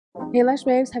Hey Lash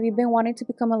Babes, have you been wanting to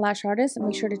become a lash artist?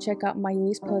 Make sure to check out my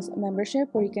Louise Plus membership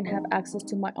where you can have access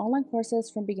to my online courses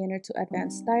from beginner to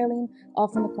advanced styling, all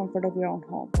from the comfort of your own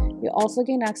home. You'll also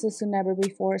gain access to never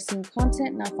before seen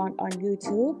content not found on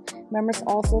YouTube. Members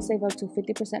also save up to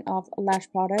 50% off lash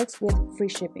products with free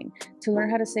shipping. To learn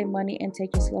how to save money and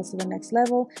take your skills to the next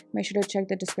level, make sure to check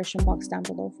the description box down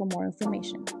below for more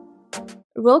information.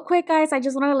 Real quick, guys, I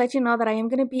just wanted to let you know that I am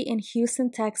going to be in Houston,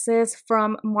 Texas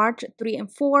from March 3 and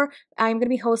 4. I'm going to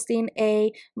be hosting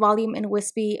a Volume and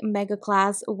Wispy mega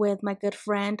class with my good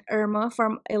friend Irma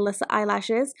from Alyssa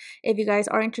Eyelashes. If you guys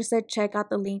are interested, check out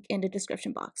the link in the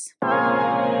description box.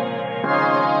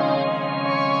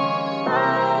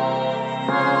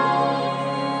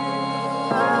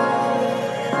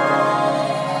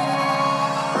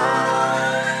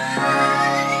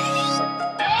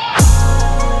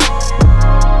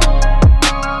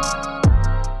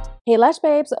 Hey Lash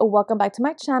Babes, welcome back to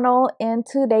my channel. In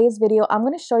today's video, I'm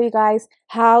going to show you guys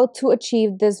how to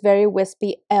achieve this very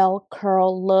wispy L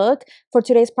curl look. For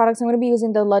today's products, I'm going to be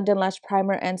using the London Lash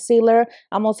Primer and Sealer.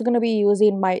 I'm also going to be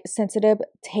using my sensitive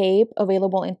tape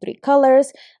available in 3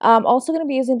 colors. I'm also going to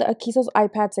be using the Akissos Eye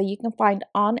Pads that you can find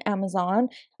on Amazon.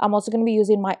 I'm also going to be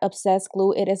using my Obsessed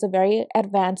glue. It is a very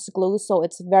advanced glue, so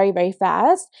it's very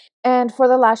fast. And for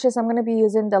the lashes, I'm going to be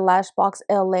using the Lashbox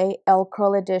LA L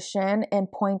Curl Edition in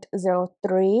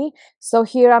 0.03. So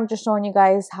here I'm just showing you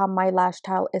guys how my lash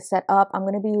tile is set up. I'm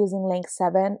going to be using length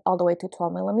 7 all the way to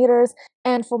 12 millimeters.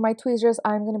 And for my tweezers,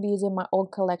 I'm going to be using my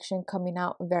old collection coming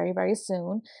out very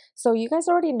soon. So you guys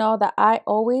already know that I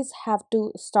always have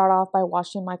to start off by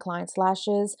washing my clients'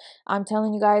 lashes. I'm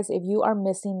telling you guys, if you are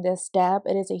missing this step,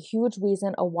 it is a huge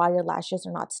reason of why your lashes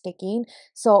are not sticking.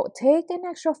 So take an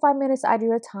extra 5 minutes out of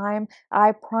your time.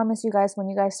 I promise you guys, when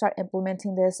you guys start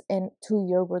implementing this into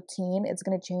your routine, it's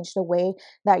going to change the way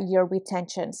that your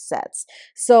retention sets.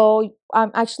 So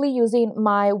I'm actually using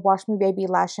my Wash Me Baby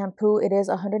lash shampoo. It is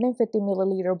 150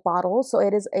 milliliter bottle, so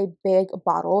it is a big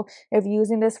bottle. If you're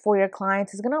using this for your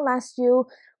clients, it's going to last you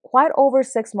quite over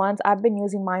 6 months. I've been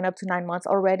using mine up to 9 months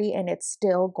already, and it's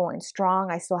still going strong.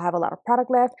 I still have a lot of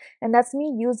product left, and that's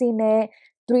me using it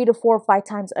 3 to 4 or 5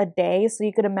 times a day. So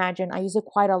you could imagine I use it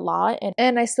quite a lot,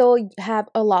 and I still have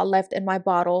a lot left in my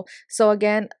bottle. So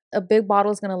again, a big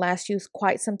bottle is going to last you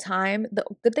quite some time. The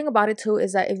good thing about it too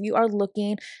is that if you are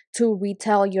looking to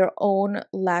retail your own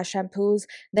lash shampoos,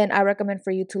 then I recommend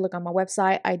for you to look on my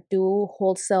website. I do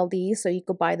wholesale these, so you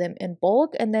could buy them in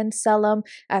bulk and then sell them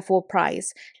at full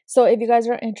price. So if you guys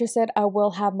are interested, I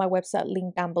will have my website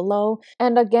linked down below.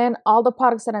 And again, all the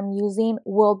products that I'm using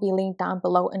will be linked down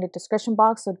below in the description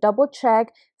box. So double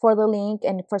check for the link,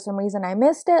 and if for some reason I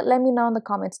missed it, let me know in the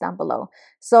comments down below.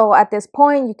 So at this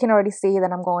point, you can already see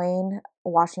that I'm going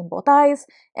washing both eyes,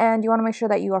 and you want to make sure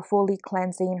that you are fully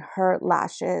cleansing her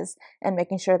lashes and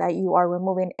making sure that you are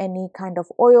removing any kind of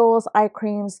oils, eye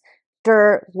creams,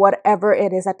 dirt, whatever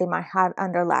it is that they might have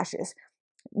under lashes.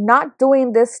 Not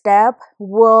doing this step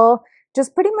will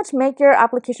just pretty much make your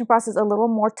application process a little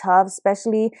more tough,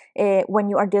 especially when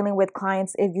you are dealing with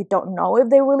clients if you don't know if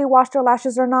they really wash their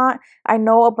lashes or not. I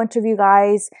know a bunch of you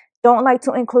guys don't like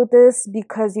to include this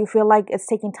because you feel like it's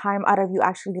taking time out of you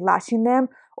actually lashing them,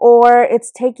 or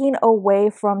it's taking away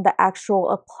from the actual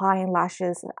applying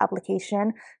lashes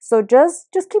application. So just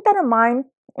keep that in mind.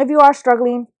 If you are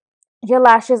struggling, your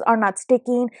lashes are not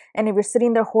sticking, and if you're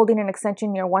sitting there holding an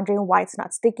extension, you're wondering why it's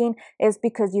not sticking, it's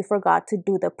because you forgot to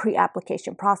do the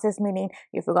pre-application process, meaning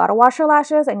you forgot to wash your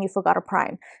lashes and you forgot to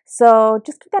prime. So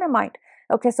just keep that in mind.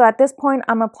 Okay, so at this point,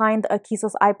 I'm applying the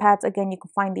Akissos Eye Pads. Again, you can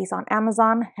find these on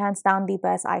Amazon. Hands down, the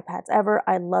best eye pads ever.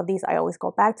 I love these. I always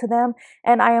go back to them.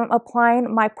 And I am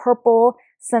applying my purple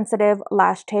sensitive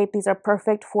lash tape. These are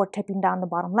perfect for taping down the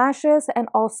bottom lashes and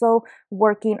also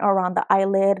working around the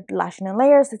eyelid, lashing in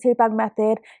layers, the tape bag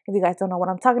method. If you guys don't know what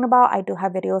I'm talking about, I do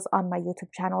have videos on my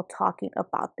YouTube channel talking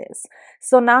about this.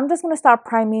 So now I'm just going to start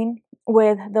priming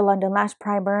with the London Lash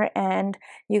Primer, and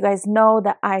you guys know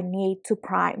that I need to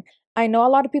prime. I know a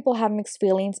lot of people have mixed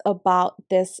feelings about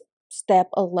this step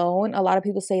alone. A lot of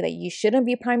people say that you shouldn't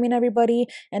be priming everybody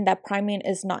and that priming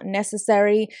is not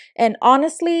necessary. And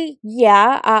honestly,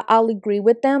 yeah, I'll agree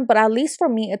with them. But at least for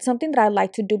me, it's something that I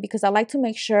like to do because I like to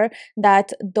make sure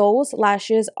that those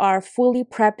lashes are fully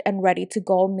prepped and ready to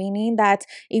go. Meaning that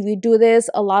if you do this,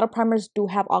 a lot of primers do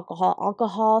have alcohol.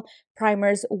 Alcohol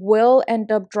primers will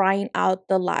end up drying out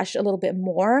the lash a little bit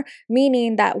more,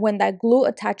 meaning that when that glue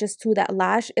attaches to that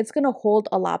lash, it's going to hold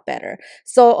a lot better.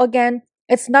 So again,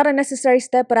 It's not a necessary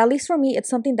step, but at least for me, it's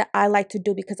something that I like to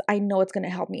do because I know it's going to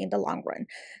help me in the long run.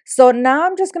 So now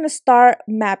I'm just going to start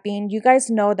mapping. You guys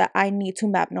know that I need to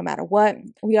map no matter what.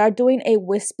 We are doing a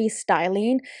wispy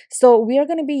styling. So we are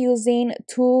going to be using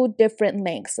two different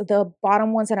lengths. The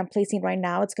bottom ones that I'm placing right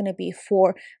now, it's going to be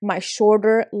for my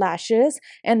shorter lashes.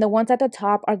 And the ones at the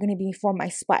top are going to be for my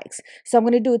spikes. So I'm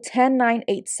going to do 10, 9,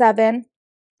 8, 7.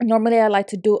 Normally, I like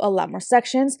to do a lot more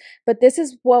sections, but this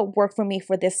is what worked for me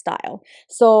for this style.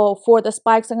 So for the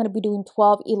spikes, I'm going to be doing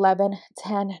 12, 11,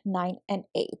 10, 9, and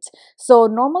 8. So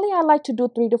normally I like to do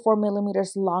 3 to 4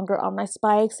 millimeters longer on my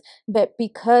spikes, but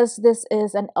because this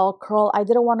is an L curl, I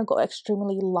didn't want to go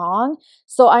extremely long.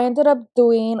 So I ended up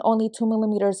doing only 2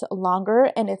 millimeters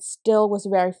longer, and it still was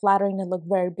very flattering and looked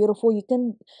very beautiful. You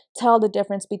can tell the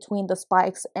difference between the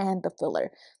spikes and the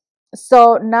filler.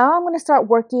 So now I'm going to start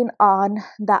working on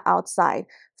the outside.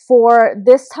 For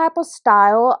this type of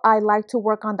style, I like to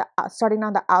work on the starting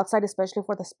on the outside, especially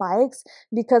for the spikes,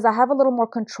 because I have a little more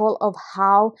control of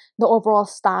how the overall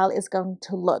style is going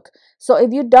to look. So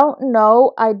if you don't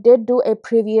know, I did do a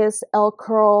previous L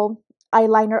curl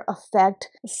eyeliner effect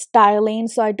styling.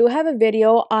 So I do have a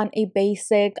video on a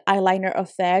basic eyeliner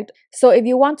effect. So if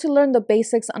you want to learn the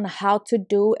basics on how to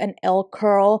do an L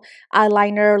curl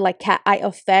eyeliner like cat eye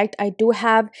effect, I do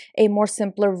have a more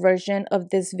simpler version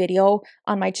of this video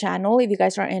on my channel. If you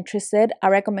guys are interested, I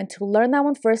recommend to learn that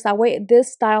one first. That way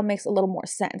this style makes a little more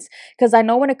sense, because I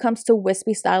know when it comes to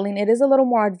wispy styling, it is a little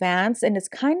more advanced and it's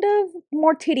kind of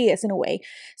more tedious in a way.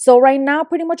 So right now,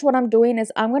 pretty much what I'm doing is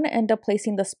I'm going to end up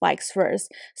placing the spikes first.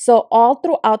 So all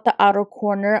throughout the outer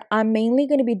corner, I'm mainly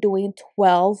going to be doing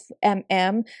 12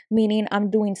 mm, meaning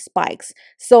I'm doing spikes.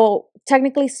 So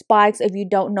technically spikes, if you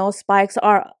don't know, spikes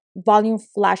are volume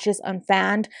lashes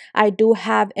unfanned. I do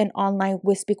have an online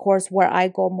wispy course where I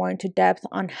go more into depth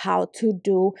on how to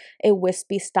do a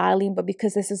wispy styling, but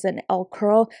because this is an L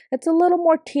curl, it's a little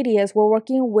more tedious. We're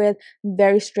working with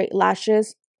very straight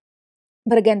lashes,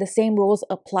 but again, the same rules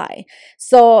apply.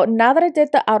 So now that I did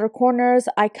the outer corners,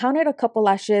 I counted a couple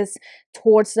lashes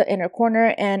towards the inner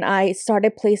corner and I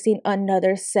started placing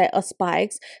another set of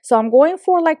spikes. So I'm going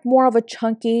for like more of a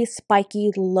chunky,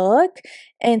 spiky look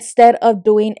instead of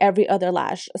doing every other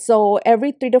lash. So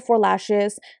every 3 to 4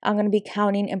 lashes, I'm going to be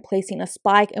counting and placing a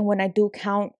spike. And when I do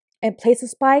count and place a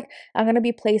spike, I'm going to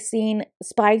be placing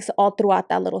spikes all throughout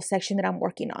that little section that I'm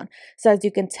working on. So as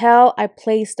you can tell, I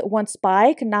placed one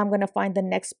spike. Now I'm going to find the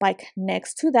next spike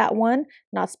next to that one,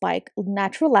 not spike,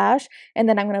 natural lash. And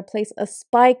then I'm going to place a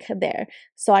spike there.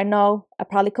 So I know I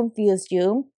probably confused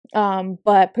you,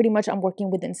 but pretty much I'm working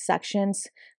within sections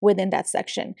within that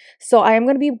section. So I am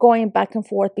going to be going back and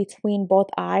forth between both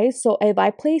eyes. So if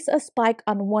I place a spike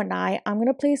on one eye, I'm going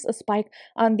to place a spike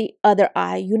on the other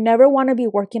eye. You never want to be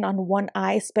working on one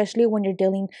eye, especially when you're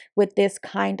dealing with this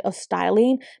kind of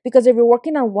styling, because if you're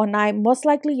working on one eye, most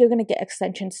likely you're going to get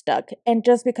extensions stuck. And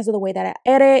just because of the way that I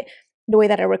edit, the way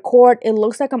that I record, it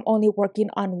looks like I'm only working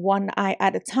on one eye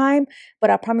at a time, but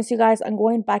I promise you guys, I'm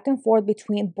going back and forth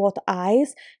between both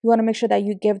eyes. You want to make sure that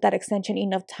you give that extension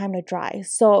enough time to dry.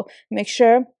 So make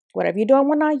sure whatever you do on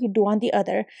one eye, you do on the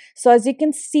other. So as you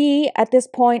can see at this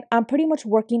point, I'm pretty much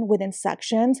working within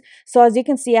sections. So as you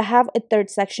can see, I have a third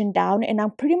section down and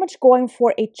I'm pretty much going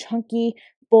for a chunky,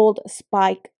 bold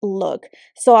spike look.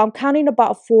 So I'm counting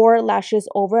about 4 lashes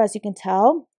over, as you can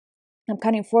tell. I'm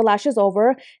counting 4 lashes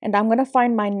over, and I'm going to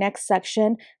find my next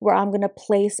section where I'm going to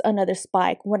place another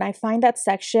spike. When I find that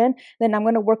section, then I'm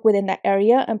going to work within that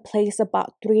area and place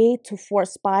about 3 to 4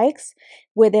 spikes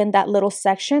within that little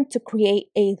section to create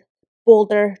a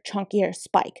bolder, chunkier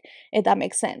spike, if that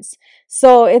makes sense.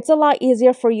 So it's a lot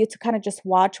easier for you to kind of just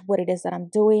watch what it is that I'm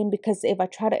doing, because if I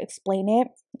try to explain it,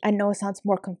 I know it sounds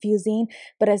more confusing,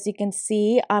 but as you can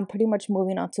see, I'm pretty much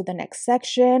moving on to the next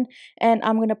section and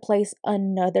I'm going to place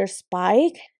another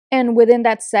spike. And within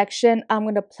that section, I'm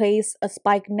going to place a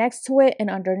spike next to it and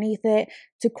underneath it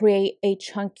to create a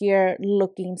chunkier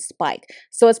looking spike.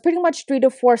 So it's pretty much 3 to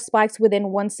 4 spikes within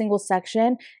one single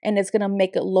section, and it's going to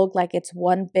make it look like it's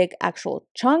one big actual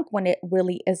chunk when it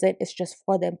really isn't. It's just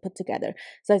 4 of them put together.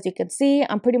 So as you can see,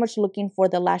 I'm pretty much looking for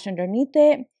the lash underneath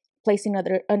it, placing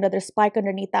another spike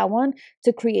underneath that one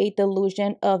to create the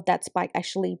illusion of that spike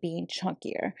actually being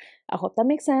chunkier. I hope that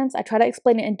makes sense. I try to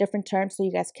explain it in different terms so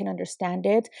you guys can understand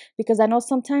it, because I know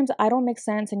sometimes I don't make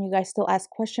sense and you guys still ask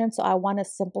questions, so I want to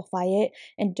simplify it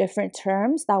in different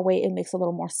terms. That way it makes a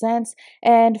little more sense.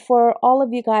 And for all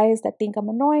of you guys that think I'm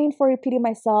annoying for repeating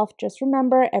myself, just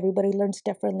remember everybody learns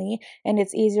differently, and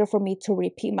it's easier for me to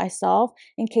repeat myself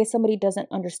in case somebody doesn't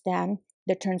understand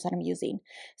the terms that I'm using.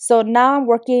 So now I'm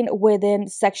working within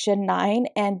section 9,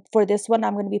 and for this one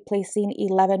I'm going to be placing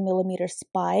 11mm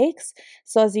spikes.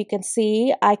 So as you can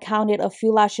see, I counted a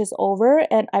few lashes over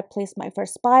and I placed my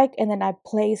first spike, and then I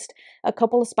placed a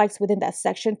couple of spikes within that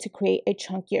section to create a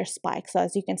chunkier spike. So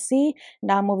as you can see,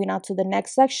 now I'm moving on to the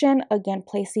next section, again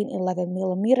placing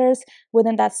 11mm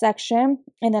within that section,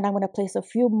 and then I'm going to place a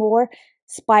few more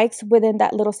spikes within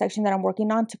that little section that I'm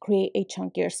working on to create a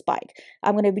chunkier spike.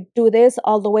 I'm going to do this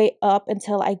all the way up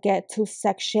until I get to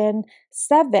section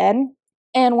 7.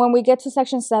 And when we get to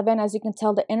section 7, as you can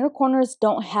tell, the inner corners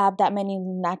don't have that many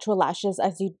natural lashes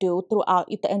as you do throughout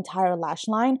the entire lash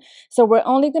line. So we're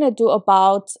only going to do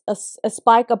about a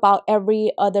spike about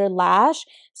every other lash,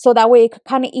 so that way it could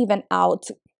kind of even out.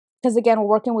 Because again, we're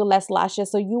working with less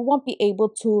lashes, so you won't be able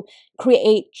to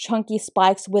create chunky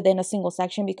spikes within a single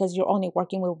section because you're only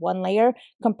working with one layer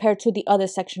compared to the other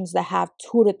sections that have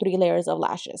 2 to 3 layers of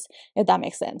lashes, if that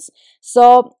makes sense.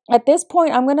 So at this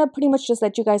point, I'm going to pretty much just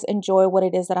let you guys enjoy what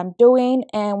it is that I'm doing.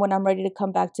 And when I'm ready to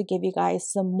come back to give you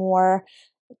guys some more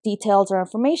details or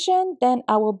information, then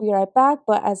I will be right back.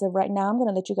 But as of right now, I'm going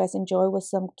to let you guys enjoy with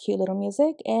some cute little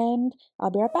music, and I'll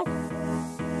be right back.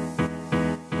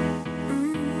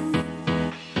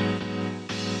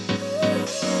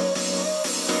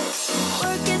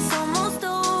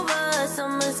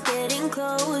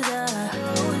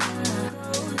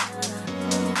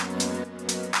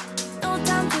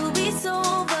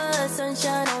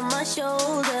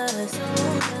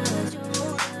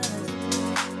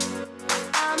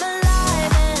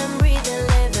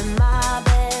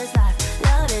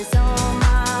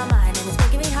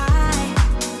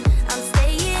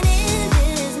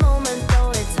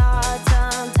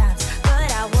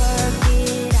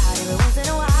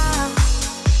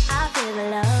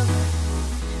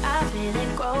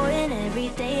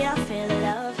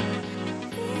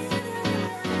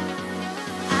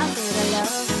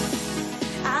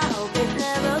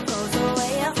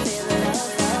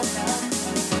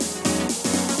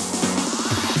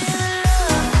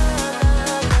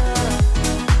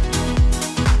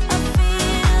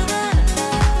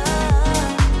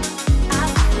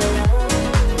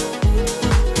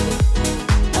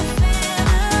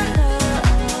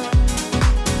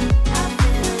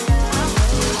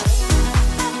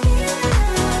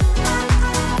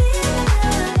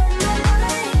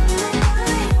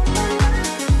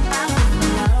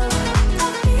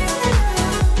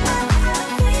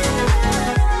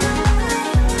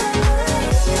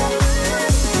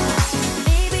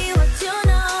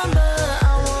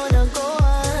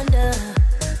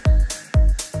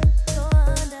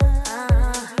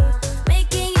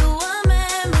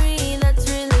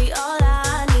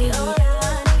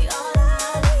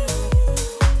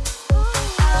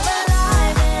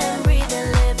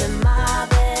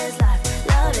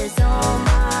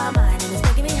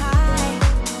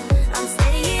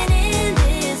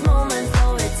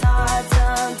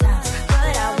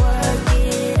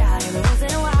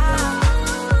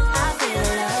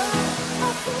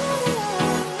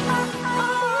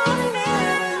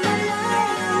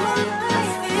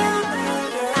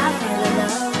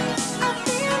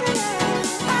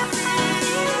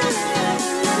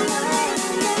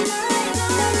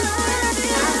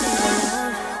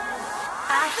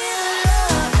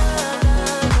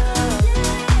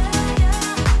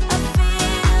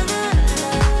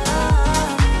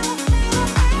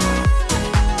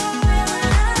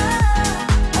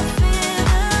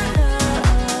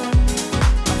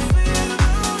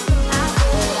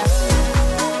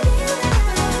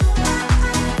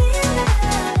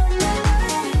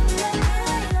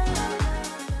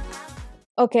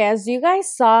 Okay, as you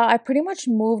guys saw, I pretty much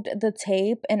moved the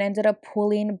tape and ended up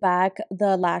pulling back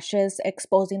the lashes,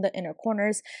 exposing the inner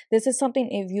corners. This is something,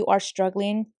 if you are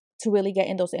struggling to really get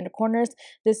in those inner corners,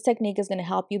 this technique is going to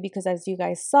help you, because as you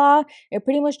guys saw, it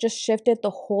pretty much just shifted the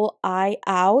whole eye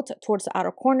out towards the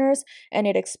outer corners, and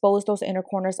it exposed those inner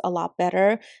corners a lot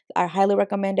better. I highly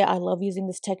recommend it. I love using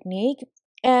this technique.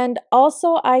 And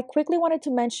also, I quickly wanted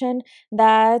to mention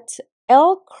that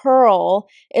L curl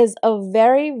is a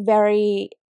very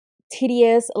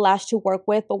tedious lash to work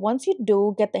with, but once you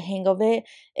do get the hang of it,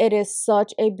 it is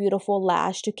such a beautiful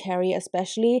lash to carry,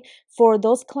 especially for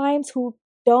those clients who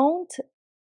don't,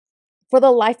 for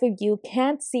the life of you,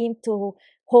 can't seem to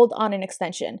hold on an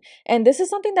extension. And this is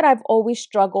something that I've always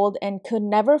struggled and could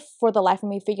never for the life of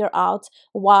me figure out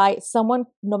why someone,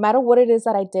 no matter what it is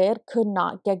that I did, could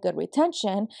not get good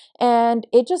retention. And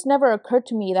it just never occurred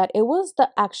to me that it was the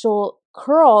actual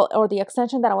curl or the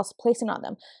extension that I was placing on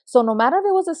them. So no matter if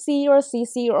it was a C or a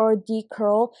CC or a D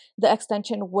curl, the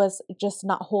extension was just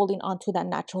not holding onto that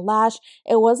natural lash.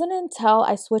 It wasn't until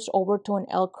I switched over to an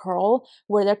L curl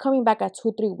where they're coming back at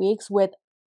 2-3 weeks with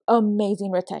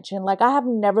amazing retention. Like, I have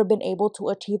never been able to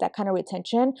achieve that kind of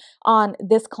retention on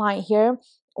this client here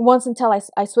once until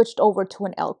I switched over to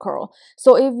an L curl.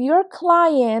 So if your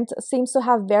client seems to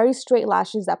have very straight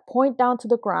lashes that point down to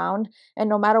the ground, and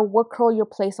no matter what curl you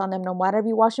place on them, no matter if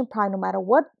you wash and prime, no matter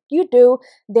what you do,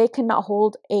 they cannot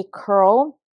hold a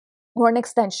curl or an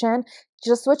extension,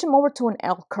 just switch them over to an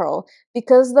L curl,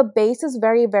 because the base is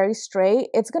very, very straight.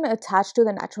 It's going to attach to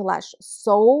the natural lash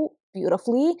so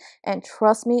beautifully, and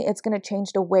trust me, it's going to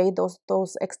change the way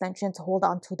those extensions hold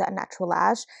on to that natural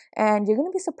lash, and you're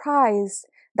going to be surprised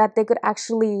that they could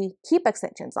actually keep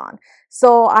extensions on.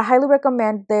 So I highly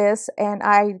recommend this, and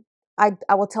I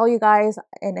will tell you guys,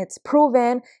 and it's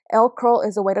proven, L curl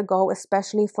is the way to go,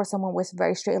 especially for someone with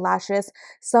very straight lashes,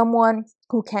 someone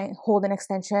who can't hold an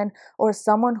extension, or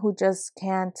someone who just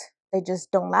can't, they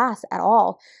just don't last at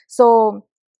all. So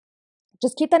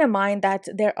just keep that in mind, that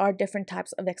there are different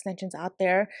types of extensions out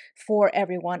there for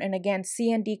everyone. And again,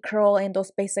 C and D curl and those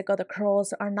basic other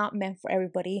curls are not meant for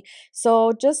everybody.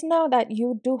 So just know that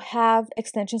you do have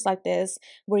extensions like this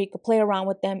where you could play around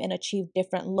with them and achieve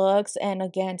different looks. And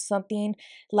again, something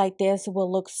like this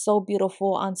will look so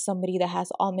beautiful on somebody that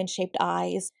has almond shaped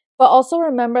eyes. But also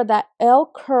remember that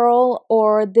L curl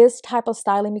or this type of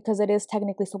styling, because it is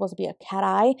technically supposed to be a cat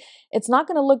eye, it's not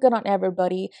going to look good on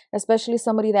everybody, especially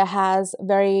somebody that has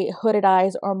very hooded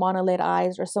eyes or monolid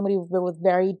eyes, or somebody with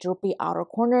very droopy outer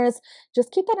corners. Just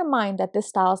keep that in mind, that this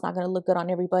style is not going to look good on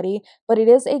everybody, but it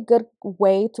is a good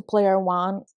way to play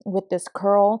around with this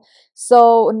curl.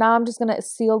 So now I'm just going to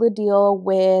seal the deal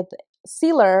with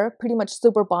sealer, pretty much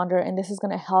super bonder, and this is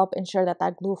going to help ensure that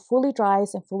that glue fully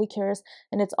dries and fully cures,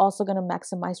 and it's also going to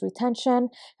maximize retention.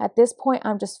 At this point,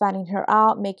 I'm just fanning her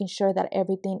out, making sure that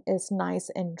everything is nice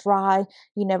and dry.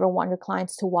 You never want your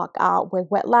clients to walk out with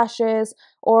wet lashes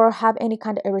or have any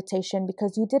kind of irritation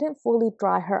because you didn't fully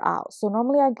dry her out. So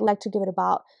normally I like to give it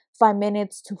about 5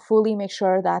 minutes to fully make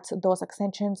sure that those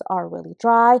extensions are really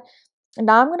dry. And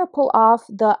now I'm going to pull off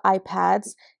the eye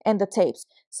pads and the tapes.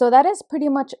 So that is pretty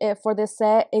much it for this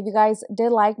set. If you guys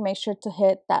did like, make sure to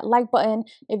hit that like button.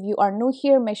 If you are new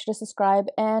here, make sure to subscribe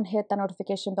and hit the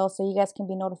notification bell so you guys can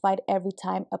be notified every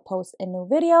time I post a new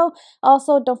video.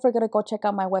 Also, don't forget to go check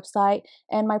out my website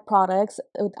and my products.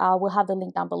 We'll have the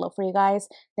link down below for you guys.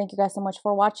 Thank you guys so much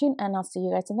for watching, and I'll see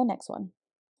you guys in the next one.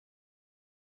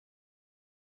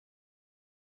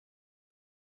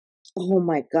 Oh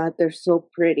my God, they're so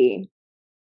pretty.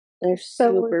 They're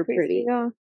super pretty. Yeah.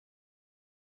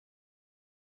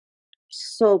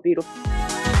 So beautiful.